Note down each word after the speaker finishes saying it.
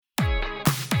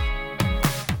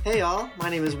Hey y'all, my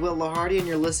name is Will Lahardy and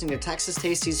you're listening to Texas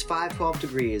Tasty's 512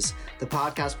 Degrees, the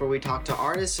podcast where we talk to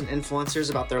artists and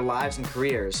influencers about their lives and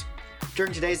careers.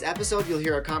 During today's episode, you'll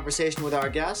hear a conversation with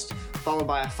our guest, followed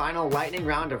by a final lightning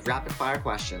round of rapid-fire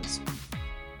questions.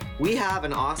 We have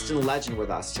an Austin legend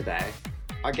with us today.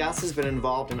 Our guest has been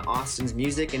involved in Austin's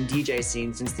music and DJ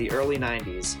scene since the early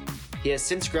 90s. He has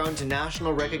since grown to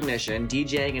national recognition,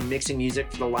 DJing and mixing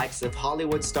music for the likes of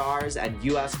Hollywood stars and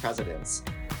U.S. presidents.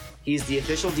 He's the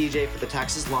official DJ for the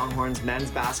Texas Longhorns men's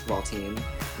basketball team,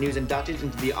 and he was inducted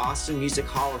into the Austin Music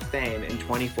Hall of Fame in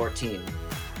 2014.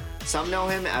 Some know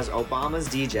him as Obama's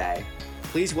DJ.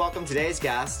 Please welcome today's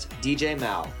guest, DJ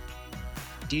Mel.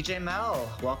 DJ Mel,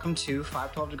 welcome to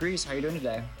 512 Degrees. How are you doing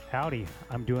today? Howdy,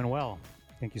 I'm doing well.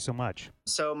 Thank you so much.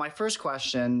 So my first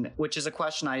question, which is a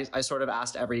question I sort of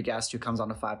asked every guest who comes on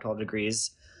to 512 Degrees,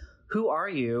 who are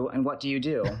you and what do you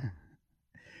do?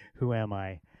 Who am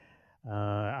I?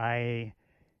 I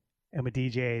am a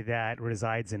DJ that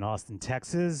resides in Austin,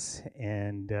 Texas,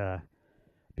 and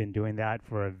been doing that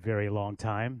for a very long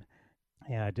time.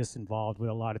 Just involved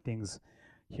with a lot of things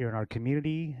here in our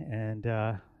community, and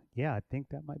I think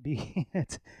that might be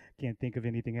it. Can't think of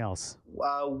anything else.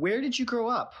 Where did you grow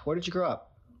up? Where did you grow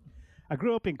up? I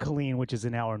grew up in Killeen, which is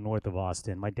an hour north of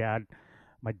Austin. My dad,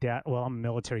 well, I'm a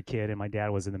military kid, and my dad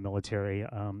was in the military.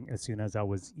 As soon as I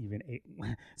was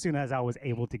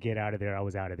able to get out of there, I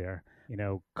was out of there. You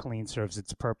know, Killeen serves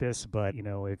its purpose, but you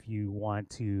know, if you want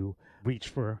to reach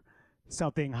for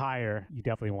something higher, you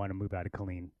definitely want to move out of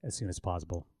Killeen as soon as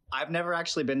possible. I've never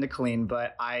actually been to Killeen,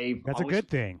 but That's a good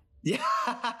thing. Yeah.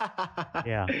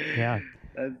 Yeah.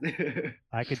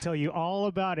 I can tell you all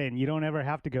about it, and you don't ever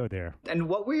have to go there. And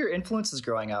what were your influences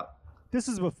growing up? This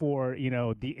is before, you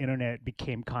know, the internet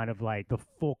became kind of like the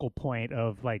focal point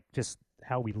of like just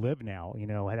how we live now. You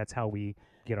know, that's how we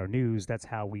get our news. That's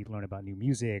how we learn about new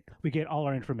music. We get all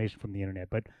our information from the internet.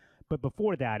 But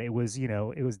before that, it was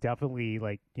definitely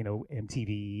like, you know,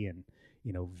 MTV and,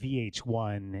 you know,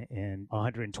 VH1 and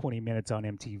 120 minutes on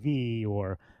MTV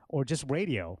or just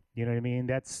radio. You know what I mean?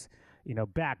 That's, you know,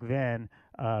 back then,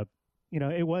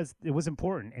 it was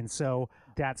important. And so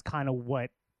that's kind of what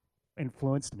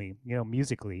influenced me, you know,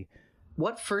 musically.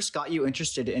 What first got you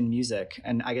interested in music,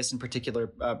 and I guess in particular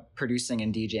producing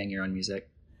and DJing your own music?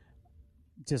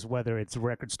 Just whether it's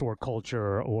record store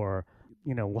culture or,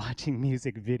 you know, watching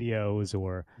music videos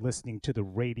or listening to the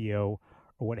radio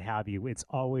or what have you, it's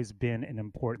always been an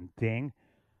important thing.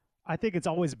 I think it's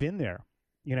always been there.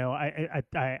 You know,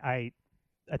 I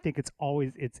think it's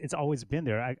always been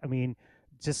there. I mean,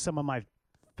 just some of my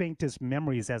faintest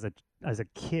memories as a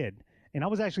kid. And I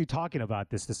was actually talking about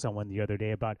this to someone the other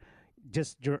day about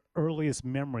just your earliest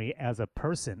memory as a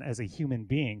person, as a human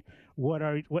being.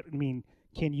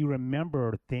 Can you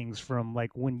remember things from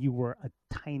like when you were a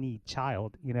tiny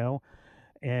child, you know?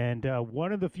 And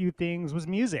one of the few things was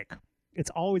music. It's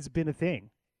always been a thing,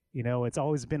 you know, it's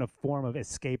always been a form of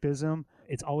escapism.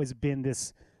 It's always been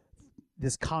this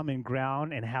common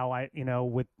ground, and how I, you know,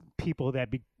 with people that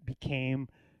became,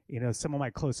 you know, some of my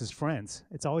closest friends.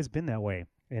 It's always been that way.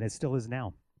 And it still is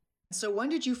now. So when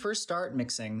did you first start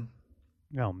mixing?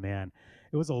 Oh man,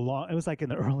 it was like in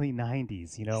the early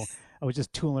 90s, you know. I was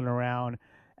just tooling around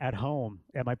at home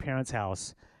at my parents'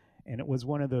 house, and it was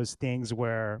one of those things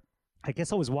where I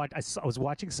guess I was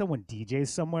watching someone DJ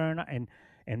somewhere,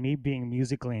 and me being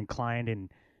musically inclined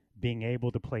and being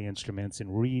able to play instruments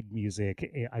and read music,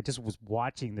 I just was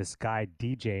watching this guy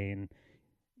DJ, and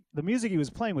the music he was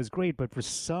playing was great, but for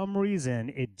some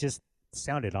reason it just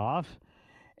sounded off.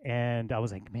 And I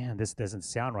was like, man, this doesn't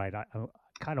sound right. I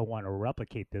kind of want to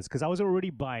replicate this, because I was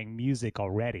already buying music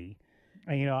already.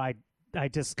 And, you know, I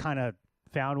just kind of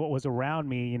found what was around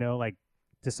me, you know, like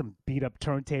just some beat up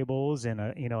turntables and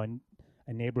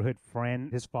a neighborhood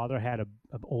friend. His father had an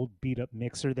old beat up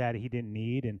mixer that he didn't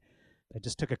need. And I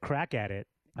just took a crack at it.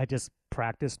 I just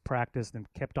practiced and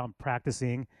kept on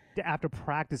practicing. After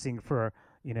practicing for,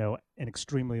 you know, an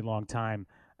extremely long time,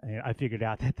 I figured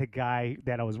out that the guy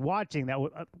that I was watching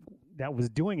that was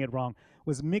doing it wrong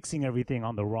was mixing everything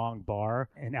on the wrong bar.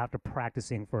 And after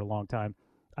practicing for a long time,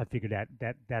 I figured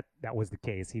that was the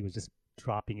case. He was just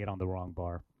dropping it on the wrong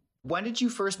bar. When did you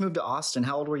first move to Austin?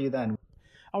 How old were you then?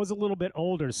 I was a little bit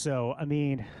older. So, I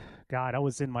mean, God, I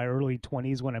was in my early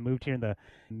 20s when I moved here in the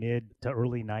mid to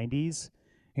early 90s.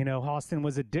 You know, Austin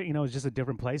was it was just a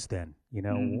different place then, you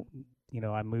know. You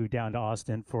know, I moved down to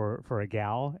Austin for a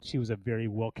gal. She was a very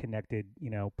well-connected, you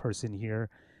know, person here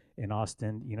in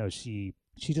Austin. You know, she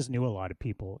just knew a lot of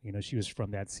people. You know, she was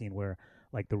from that scene where,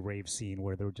 like the rave scene,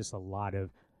 where there were just a lot of,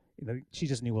 you know, she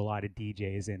just knew a lot of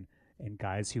DJs and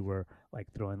guys who were like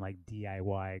throwing like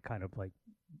DIY kind of like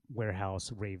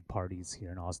warehouse rave parties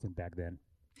here in Austin back then.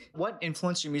 What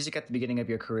influenced your music at the beginning of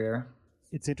your career?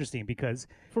 It's interesting because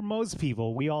for most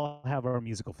people, we all have our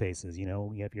musical phases. You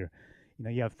have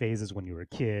you have phases when you were a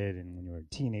kid and when you were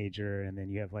a teenager, and then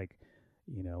you have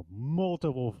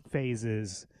multiple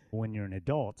phases when you're an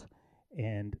adult.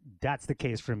 And that's the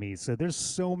case for me. So there's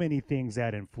so many things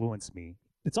that influence me.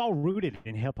 It's all rooted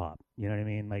in hip hop. You know what I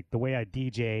mean? Like the way I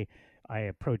DJ, I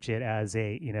approach it as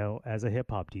a hip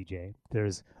hop DJ.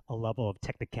 There's a level of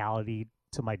technicality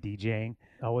to my DJing.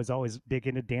 I was always big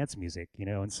into dance music,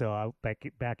 and so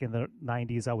back in the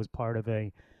 90s, I was part of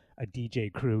a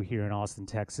DJ crew here in Austin,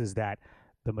 Texas, that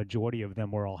the majority of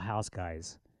them were all house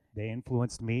guys. They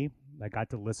influenced me. I got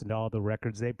to listen to all the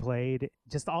records they played,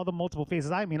 just all the multiple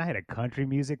phases. I mean, I had a country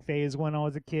music phase when I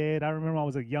was a kid. I remember I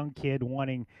was a young kid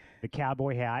wanting the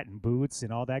cowboy hat and boots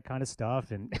and all that kind of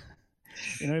stuff. And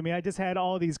you know what I mean? I just had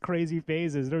all these crazy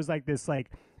phases. There was like this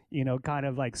kind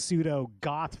of like pseudo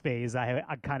goth phase I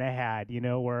kind of had,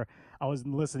 where I was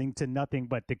listening to nothing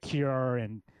but The Cure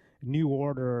and New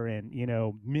Order and,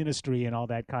 Ministry and all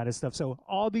that kind of stuff. So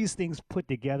all these things put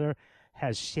together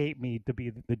has shaped me to be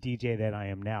the DJ that I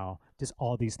am now. Just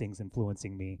all these things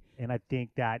influencing me. And I think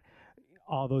that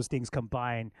all those things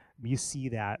combined, you see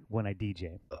that when I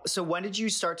DJ. So when did you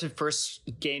start to first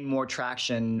gain more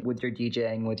traction with your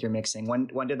DJing, with your mixing?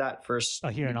 When did that first...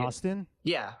 Here in Austin?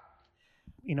 Yeah.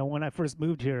 When I first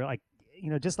moved here,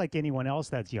 just like anyone else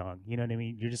that's young, you know what I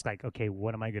mean? You're just like, okay,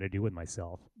 what am I going to do with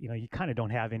myself? You kind of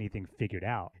don't have anything figured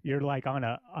out. You're like on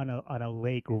a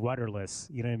lake rudderless,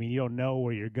 you know what I mean? You don't know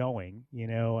where you're going,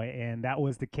 and that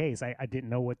was the case. I didn't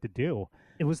know what to do.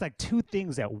 It was like two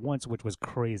things at once, which was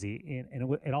crazy.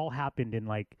 And it all happened in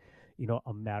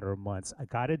a matter of months. I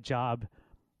got a job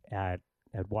at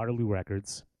Waterloo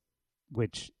Records,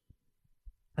 which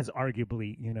is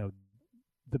arguably,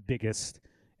 the biggest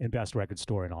and best record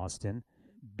store in Austin.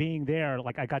 Being there,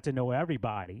 I got to know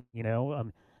everybody,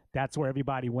 that's where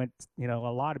everybody went, a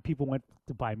lot of people went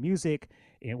to buy music.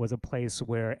 It was a place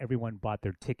where everyone bought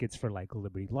their tickets for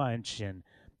Liberty Lunch and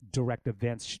direct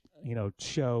events,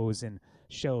 shows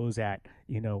at,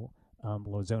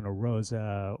 Lozona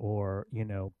Rosa or,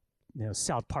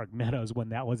 South Park Meadows when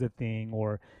that was a thing,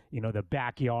 or, the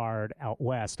Backyard out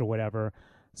west or whatever.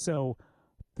 So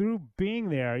through being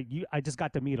there, I just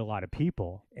got to meet a lot of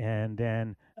people. And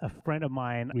then a friend of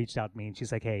mine reached out to me and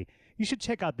she's like, hey, you should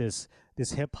check out this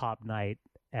hip hop night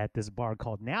at this bar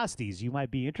called Nasty's. You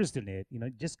might be interested in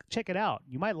it. Just check it out.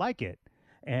 You might like it.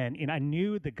 And I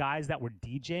knew the guys that were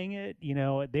DJing it,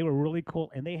 they were really cool.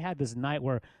 And they had this night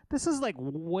where this is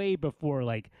way before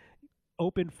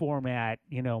open format,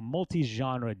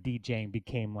 multi-genre DJing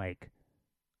became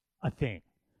a thing.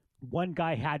 One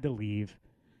guy had to leave.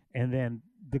 And then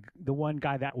the one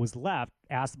guy that was left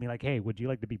asked me hey, would you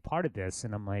like to be part of this?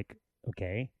 And I'm like,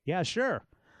 okay, yeah, sure.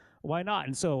 Why not?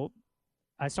 And so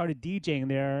I started DJing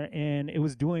there and it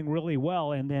was doing really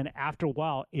well. And then after a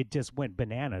while, it just went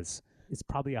bananas. It's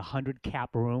probably 100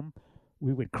 cap room.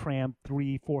 We would cram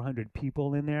 300-400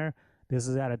 people in there. This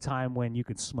is at a time when you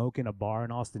could smoke in a bar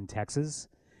in Austin, Texas.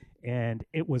 And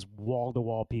it was wall to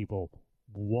wall people,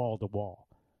 wall to wall.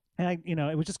 And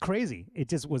it was just crazy. It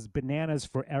just was bananas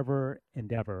forever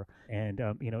and ever. And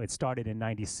it started in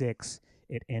 '96.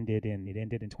 It ended in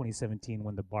 2017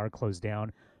 when the bar closed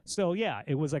down. So yeah,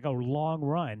 it was a long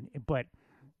run. But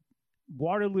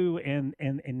Waterloo and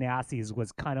Nasty's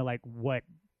was kind of what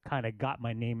kind of got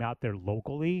my name out there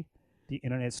locally. The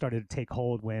internet started to take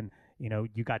hold when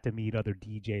you got to meet other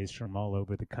DJs from all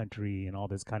over the country and all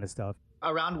this kind of stuff.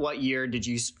 Around what year did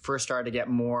you first start to get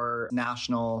more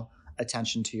national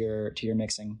attention to your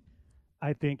mixing?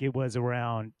 I think it was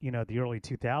around, the early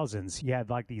 2000s. You had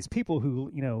these people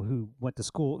who went to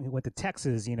school, who went to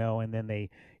Texas, and then they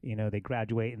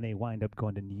graduate and they wind up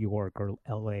going to New York or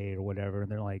LA or whatever.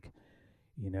 And they're like,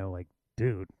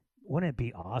 dude, wouldn't it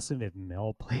be awesome if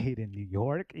Mel played in New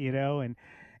York, and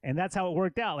that's how it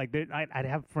worked out. I'd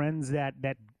have friends that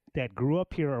grew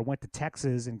up here or went to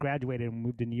Texas and graduated and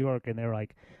moved to New York, and they're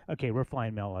like, okay, we're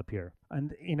flying Mel up here.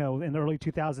 And, in the early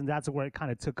 2000s, that's where it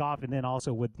kind of took off. And then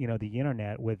also with, the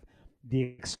internet, with the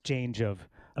exchange of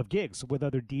gigs with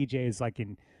other DJs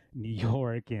in New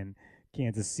York and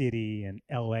Kansas City and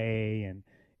LA and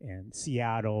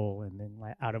Seattle, and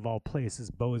then out of all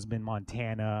places, Bozeman,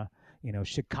 Montana,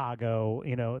 Chicago,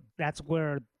 that's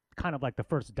where kind of the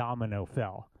first domino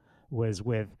fell, was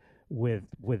with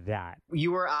that.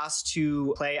 You were asked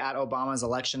to play at Obama's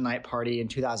election night party in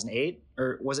 2008,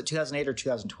 or was it 2008 or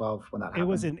 2012 when that happened? It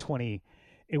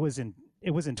was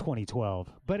in 2012.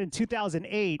 But in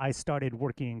 2008, I started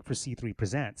working for C3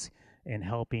 Presents, and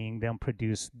helping them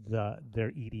produce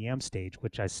their EDM stage,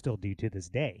 which I still do to this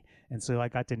day. And so I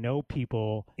got to know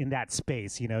people in that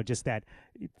space, just that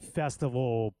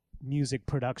festival music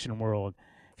production world.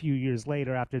 A few years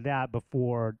later after that,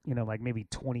 before, like maybe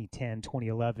 2010,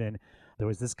 2011, there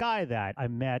was this guy that I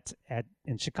met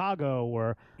in Chicago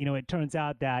where, it turns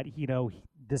out that,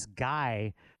 this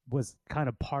guy was kind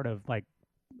of part of like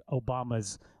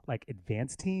Obama's like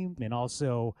advance team, and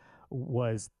also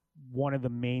was one of the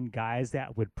main guys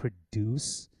that would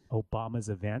produce Obama's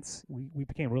events. We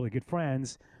became really good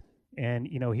friends, and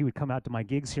he would come out to my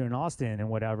gigs here in Austin and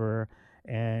whatever,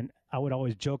 and I would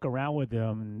always joke around with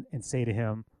him and say to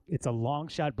him, it's a long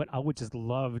shot, but I would just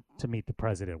love to meet the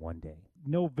president one day.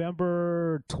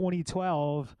 November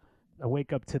 2012, I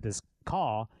wake up to this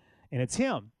call, and it's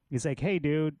him. He's like, hey,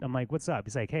 dude. I'm like, what's up?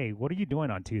 He's like, hey, what are you doing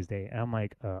on Tuesday? And I'm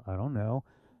like, I don't know.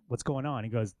 What's going on? He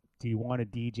goes, do you want to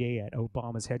DJ at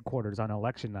Obama's headquarters on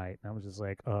election night? And I was just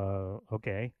like,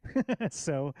 okay.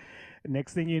 So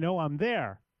next thing you know, I'm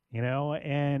there,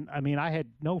 and I mean, I had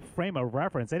no frame of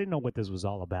reference. I didn't know what this was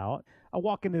all about. I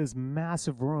walk into this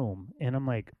massive room, and I'm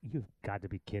like, you've got to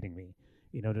be kidding me.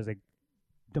 There's like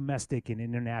domestic and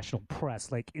international press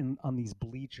like on these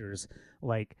bleachers.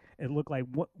 Like it looked like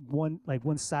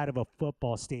one side of a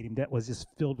football stadium that was just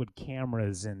filled with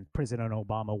cameras, and President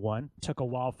Obama won. Took a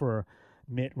while for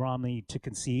Mitt Romney to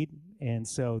concede, and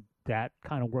so that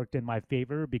kind of worked in my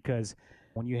favor, because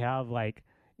when you have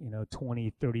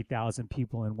 20,000-30,000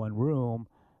 people in one room,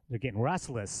 they're getting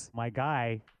restless. My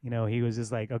guy, he was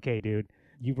just like, okay, dude,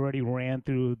 you've already ran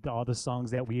through all the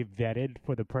songs that we've vetted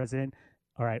for the president.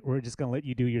 All right, we're just going to let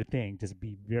you do your thing. Just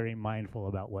be very mindful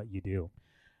about what you do.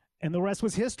 And the rest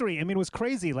was history. I mean, it was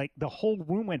crazy. Like the whole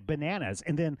room went bananas.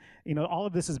 And then, all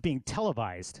of this is being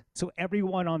televised. So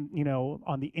everyone on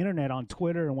the internet, on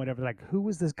Twitter and whatever, like, who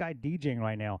is this guy DJing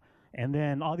right now? And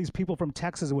then all these people from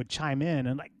Texas would chime in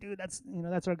and like, dude, that's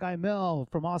our guy Mel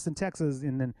from Austin, Texas.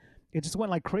 And then it just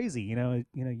went like crazy. You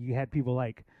had people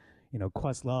like,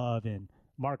 Questlove and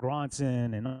Mark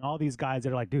Ronson and all these guys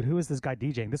that are like, dude, who is this guy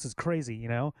DJing? This is crazy,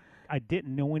 I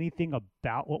didn't know anything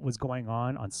about what was going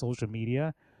on social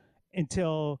media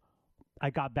until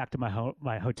I got back to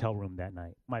my hotel room that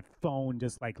night. My phone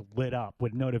just like lit up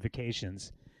with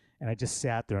notifications, and I just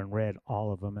sat there and read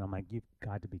all of them, and I'm like, you've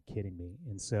got to be kidding me.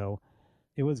 And so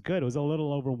it was good. It was a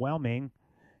little overwhelming.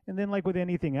 And then like with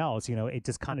anything else, it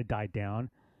just kind of died down.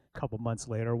 A couple months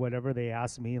later or whatever, they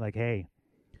asked me like, hey,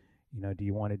 do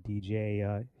you want to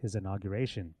DJ his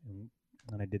inauguration?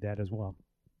 And I did that as well.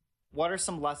 What are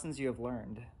some lessons you have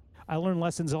learned? I learn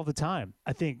lessons all the time.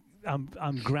 I think I'm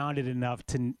grounded enough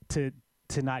to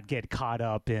not get caught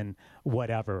up in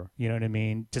whatever, you know what I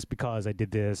mean? Just because I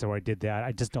did this or I did that,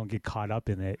 I just don't get caught up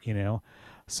in it,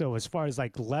 So as far as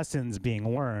like lessons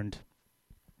being learned,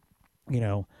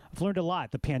 I've learned a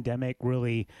lot. The pandemic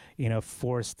really,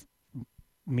 forced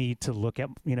me to look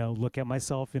at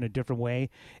myself in a different way.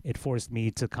 It forced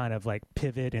me to kind of like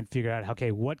pivot and figure out,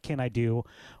 okay, what can I do?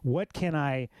 What can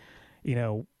I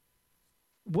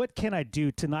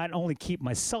do to not only keep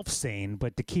myself sane,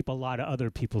 but to keep a lot of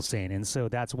other people sane? And so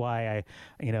that's why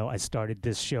I started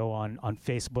this show on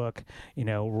Facebook,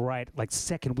 right like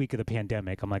second week of the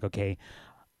pandemic. I'm like, okay,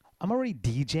 I'm already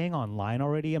DJing online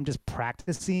already. I'm just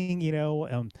practicing,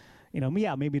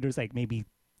 yeah, maybe there's like maybe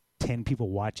 10 people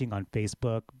watching on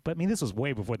Facebook, but I mean, this was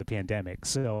way before the pandemic.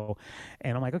 So,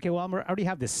 and I'm like, okay, well, I already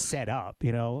have this set up,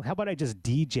 how about I just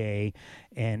DJ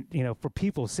and, for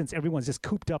people, since everyone's just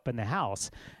cooped up in the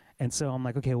house. And so I'm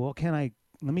like, okay, well, let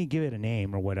me give it a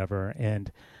name or whatever.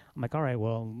 And I'm like, all right,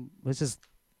 well, let's just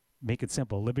make it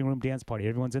simple. Living room dance party.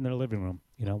 Everyone's in their living room,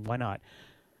 why not?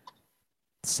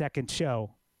 Second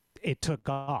show, it took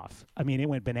off. I mean, it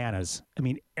went bananas. I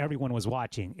mean, everyone was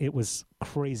watching. It was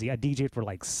crazy. I DJed for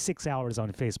like 6 hours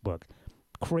on Facebook.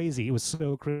 Crazy. It was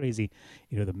so crazy.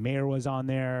 The mayor was on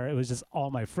there. It was just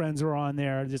all my friends were on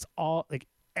there. Just all, like,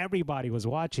 everybody was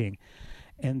watching.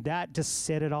 And that just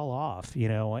set it all off,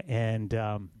 and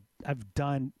I've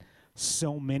done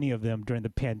so many of them during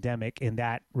the pandemic, and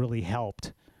that really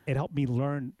helped. It helped me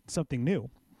learn something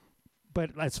new.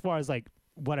 But as far as like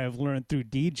what I've learned through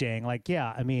DJing, like,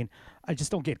 yeah, I mean, I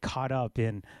just don't get caught up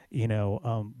in,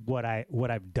 what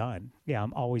I've done. Yeah,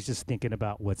 I'm always just thinking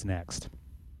about what's next.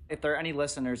 If there are any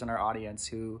listeners in our audience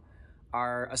who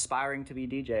are aspiring to be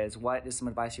DJs, what is some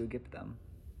advice you would give to them?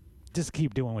 Just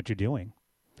keep doing what you're doing.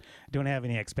 Don't have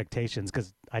any expectations,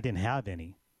 because I didn't have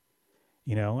any.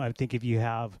 I think if you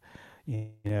have,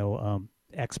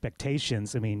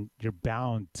 expectations, I mean, you're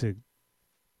bound to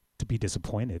be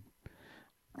disappointed.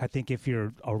 I think if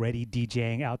you're already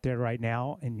DJing out there right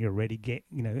now and you're already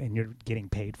and you're getting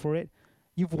paid for it,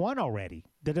 you've won already.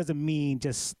 That doesn't mean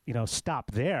just,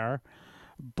 stop there,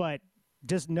 but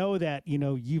just know that,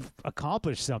 you've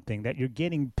accomplished something, that you're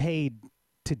getting paid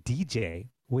to DJ,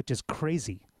 which is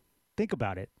crazy. Think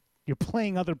about it. You're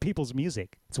playing other people's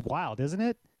music. It's wild, isn't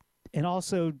it? And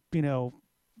also,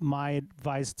 my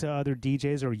advice to other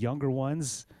DJs or younger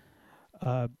ones,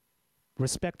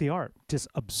 respect the art. Just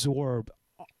absorb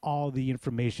all the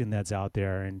information that's out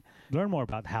there and learn more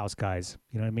about house guys.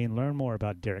 You know what I mean? Learn more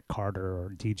about Derek Carter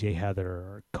or DJ Heather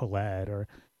or Colette, or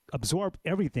absorb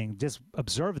everything. Just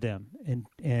observe them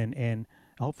and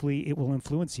hopefully it will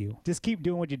influence you. Just keep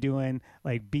doing what you're doing,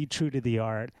 like be true to the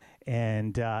art,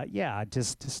 and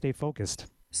just stay focused.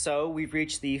 So we've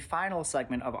reached the final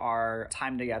segment of our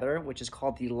time together, which is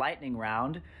called the lightning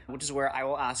round, which is where I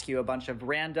will ask you a bunch of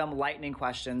random lightning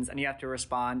questions and you have to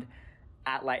respond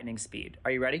at lightning speed.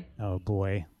 Are you ready? Oh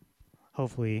boy.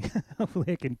 Hopefully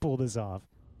I can pull this off.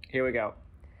 Here we go.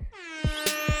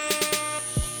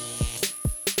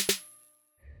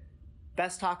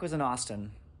 Best tacos in Austin?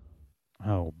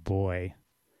 Oh boy.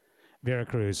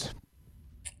 Veracruz.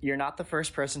 You're not the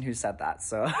first person who said that,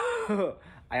 so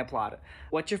I applaud.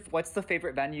 What's the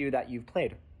favorite venue that you've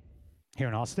played? Here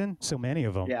in Austin? So many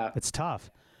of them. Yeah. It's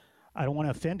tough. I don't want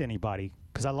to offend anybody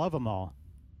because I love them all.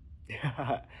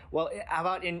 Well, how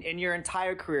about in your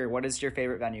entire career, what is your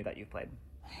favorite venue that you've played?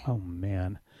 Oh,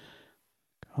 man.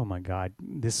 Oh, my God.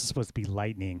 This is supposed to be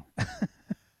lightning.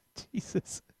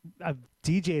 Jesus. I've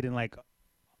DJ'd in like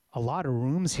a lot of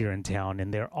rooms here in town,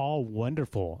 and they're all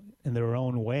wonderful in their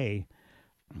own way.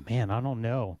 Man, I don't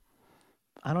know.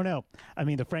 I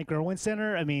mean, the Frank Irwin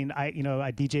Center. I mean, I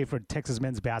DJ for Texas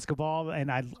men's basketball,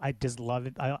 and I just love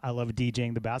it. I love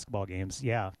DJing the basketball games.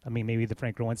 Yeah, I mean, maybe the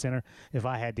Frank Irwin Center. If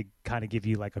I had to kind of give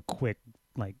you like a quick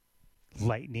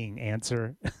lightning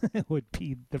answer, it would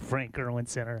be the Frank Irwin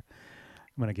Center.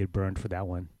 I'm gonna get burned for that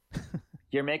one.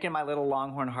 You're making my little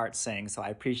Longhorn heart sing, so I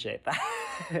appreciate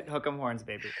that. Hook 'em horns,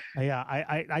 baby. Yeah,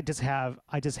 I just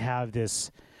have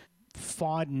this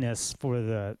fondness for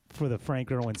the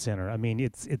Frank Irwin Center. I mean,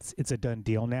 it's a done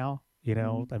deal now.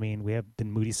 I mean, we have the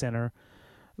Moody Center,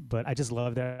 but I just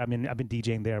love that. I mean, I've been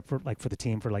DJing there for the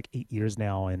team for like 8 years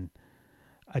now, and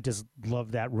I just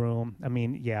love that room. I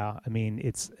mean, yeah, I mean,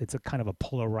 it's a kind of a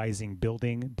polarizing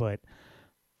building, but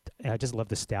I just love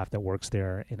the staff that works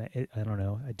there, and I don't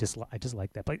know, I just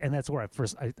like that. And that's where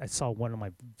I saw one of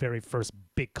my very first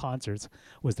big concerts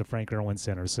was the Frank Irwin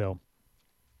Center. So,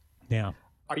 yeah.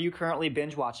 Are you currently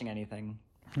binge watching anything?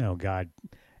 Oh God,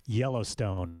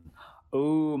 Yellowstone.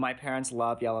 Oh, my parents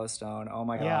love Yellowstone. Oh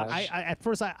my gosh. Yeah, I at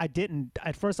first I didn't.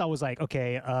 At first I was like,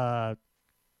 okay,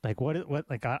 like what?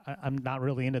 Like I'm not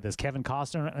really into this. Kevin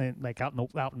Costner, like out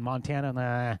in Montana,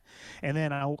 nah. And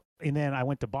then I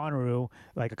went to Bonnaroo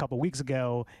like a couple weeks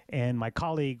ago, and my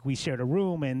colleague, we shared a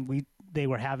room, and they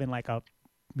were having like a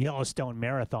Yellowstone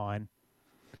marathon.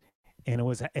 And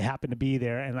it happened to be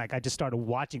there, and like I just started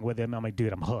watching with him. I'm like,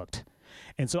 dude, I'm hooked.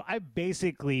 And so I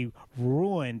basically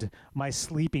ruined my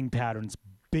sleeping patterns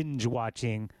binge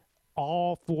watching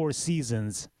all 4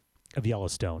 seasons of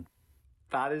Yellowstone.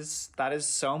 That is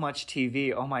so much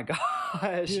TV. Oh my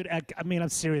gosh, dude. I mean, I'm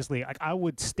seriously. Like, I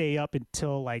would stay up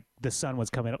until like the sun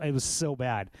was coming up. It was so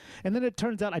bad. And then it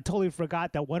turns out I totally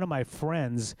forgot that one of my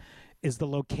friends is the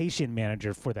location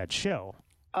manager for that show.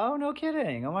 Oh, no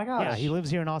kidding. Oh my gosh. Yeah, he lives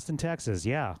here in Austin, Texas.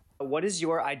 Yeah. What is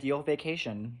your ideal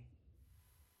vacation?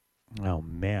 Oh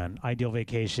man, ideal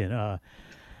vacation. A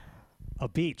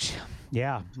beach.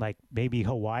 Yeah, like maybe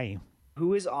Hawaii.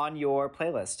 Who is on your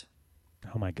playlist?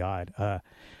 Oh my God.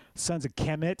 Sons of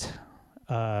Kemet.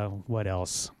 What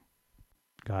else?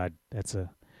 God, that's a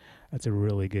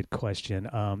really good question.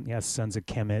 Sons of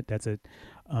Kemet. That's a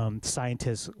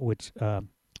scientist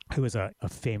who is a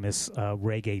famous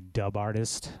reggae dub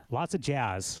artist. Lots of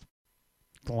jazz.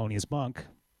 Thelonious Monk,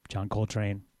 John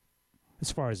Coltrane.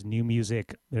 As far as new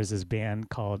music, there's this band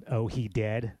called Oh He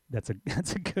Dead. That's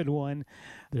a good one.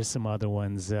 There's some other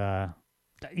ones.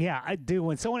 Yeah, I do.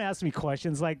 When someone asks me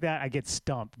questions like that, I get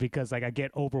stumped because like I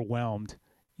get overwhelmed.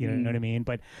 You know what I mean?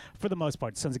 But for the most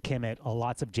part, Sons of Kemet,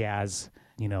 lots of jazz,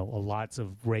 lots of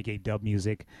reggae dub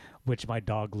music, which my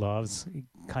dog loves. It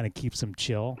kind of keeps him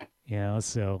chill,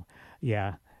 So,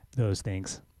 yeah, those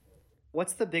things.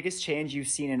 What's the biggest change you've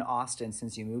seen in Austin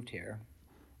since you moved here?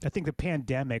 I think the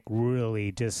pandemic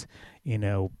really just,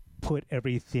 put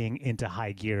everything into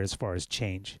high gear as far as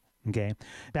change. Okay.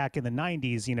 Back in the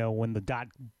 90s, when the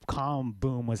 .com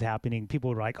boom was happening,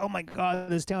 people were like, oh my God,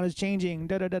 this town is changing.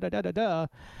 Da, da, da, da, da, da, da.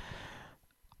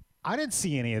 I didn't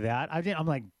see any of that. I'm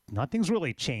like, nothing's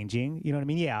really changing. You know what I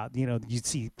mean? Yeah. You'd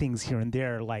see things here and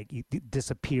there like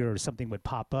disappear or something would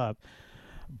pop up.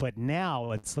 But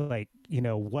now it's like,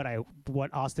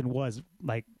 what Austin was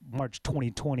like March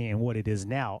 2020 and what it is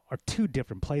now are two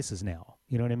different places now.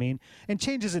 You know what I mean? And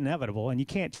change is inevitable, and you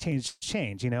can't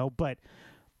change, but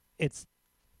it's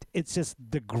just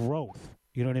the growth.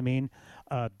 You know what I mean?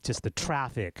 Just the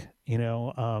traffic,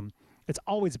 it's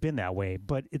always been that way,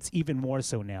 but it's even more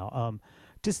so now.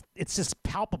 It's just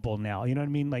palpable now. You know what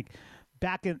I mean? Like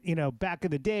back in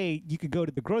the day, you could go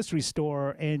to the grocery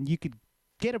store and you could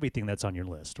get everything that's on your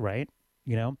list, right?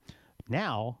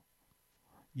 Now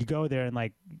you go there and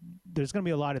like, there's going to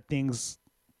be a lot of things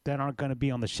that aren't going to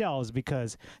be on the shelves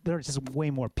because there are just way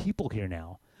more people here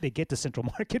now. They get to Central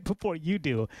Market before you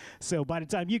do. So by the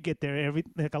time you get there,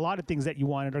 a lot of things that you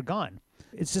wanted are gone.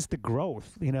 It's just the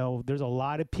growth. There's a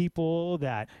lot of people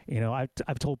that,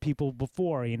 I've told people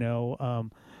before,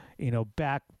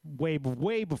 back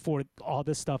way before all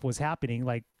this stuff was happening,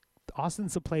 like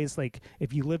Austin's a place, like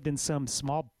if you lived in some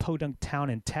small podunk town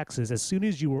in Texas, as soon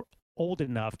as you were old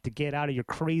enough to get out of your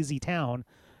crazy town,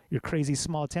 your crazy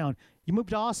small town, you moved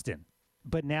to Austin.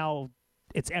 But now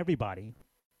it's everybody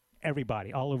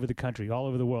all over the country, all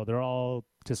over the world. They're all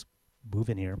just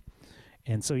moving here.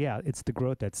 And so, yeah, it's the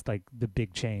growth that's like the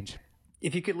big change.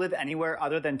 If you could live anywhere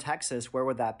other than Texas, where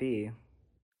would that be?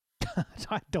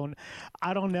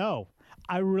 I don't know.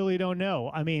 I really don't know.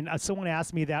 I mean, someone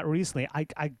asked me that recently.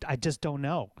 I just don't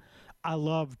know. I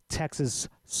love Texas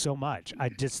so much. I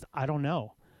don't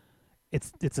know.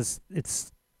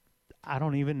 I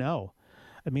don't even know.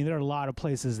 I mean, there are a lot of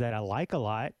places that I like a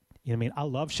lot. You know what I mean? I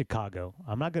love Chicago.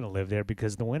 I'm not going to live there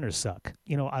because the winters suck.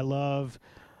 I love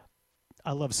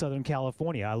Southern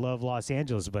California. I love Los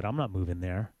Angeles, but I'm not moving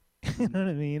there. You know what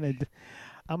I mean?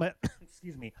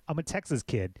 I'm a Texas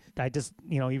kid. I just,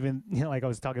 even, like I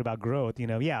was talking about growth,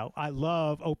 yeah, I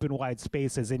love open, wide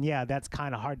spaces. And yeah, that's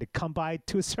kind of hard to come by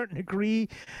to a certain degree,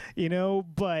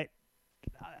 but,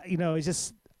 it's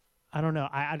just, I don't know.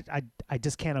 I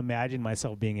just can't imagine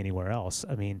myself being anywhere else.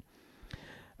 I mean,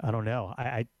 I don't know.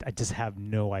 I just have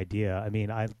no idea. I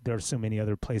mean, there are so many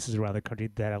other places around the country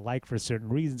that I like for certain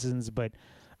reasons, but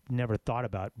never thought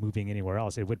about moving anywhere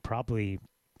else. It would probably...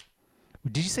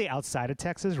 Did you say outside of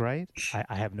Texas, right?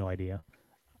 I have no idea.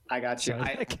 I got you. So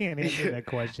I can't answer that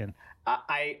question.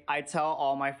 I tell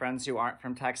all my friends who aren't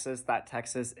from Texas that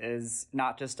Texas is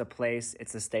not just a place,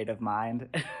 it's a state of mind.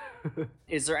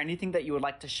 Is there anything that you would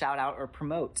like to shout out or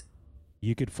promote?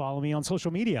 You could follow me on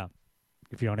social media.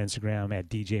 If you're on Instagram at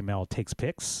DJ Mel Takes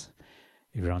Pics.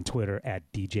 If you're on Twitter at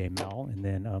DJ Mel. And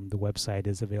then the website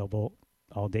is available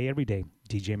all day, every day,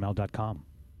 djmel.com.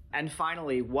 And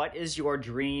finally, what is your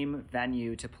dream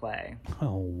venue to play?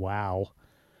 Oh, wow.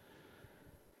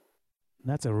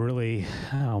 That's a really,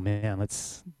 oh man,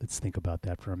 let's think about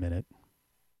that for a minute.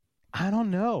 I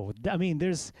don't know. I mean,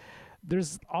 there's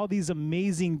all these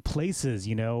amazing places,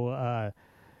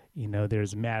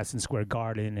 there's Madison Square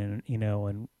Garden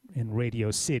and, and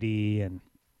Radio City and,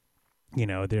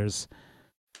 there's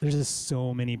just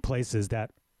so many places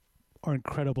that are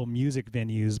incredible music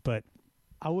venues, but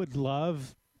I would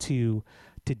love to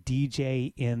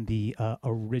DJ in the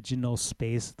original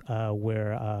space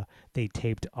where they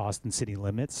taped Austin City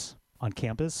Limits on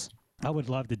campus. I would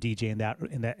love to DJ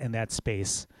in that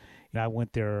space. I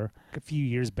went there a few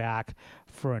years back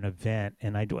for an event,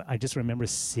 and I just remember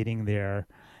sitting there,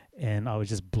 and I was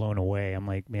just blown away. I'm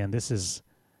like, man, this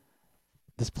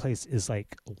place is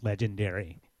like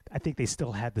legendary. I think they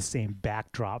still had the same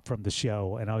backdrop from the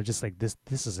show, and I was just like,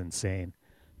 this is insane.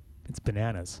 It's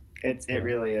bananas. It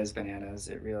really is bananas.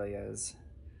 It really is.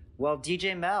 Well,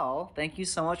 DJ Mel, thank you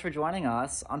so much for joining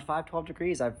us on 512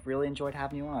 Degrees. I've really enjoyed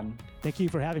having you on. Thank you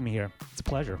for having me here. It's a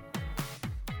pleasure.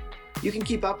 You can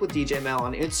keep up with DJ Mel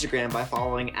on Instagram by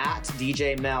following at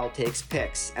DJ Mel Takes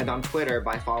Pics and on Twitter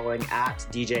by following at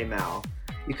DJ Mel.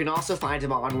 You can also find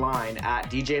him online at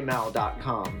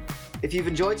djmel.com. If you've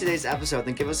enjoyed today's episode,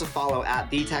 then give us a follow at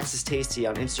The Texas Tasty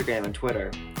on Instagram and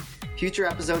Twitter. Future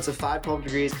episodes of 512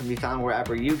 Degrees can be found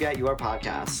wherever you get your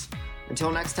podcasts.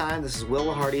 Until next time, this is Will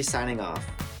Lahardy signing off.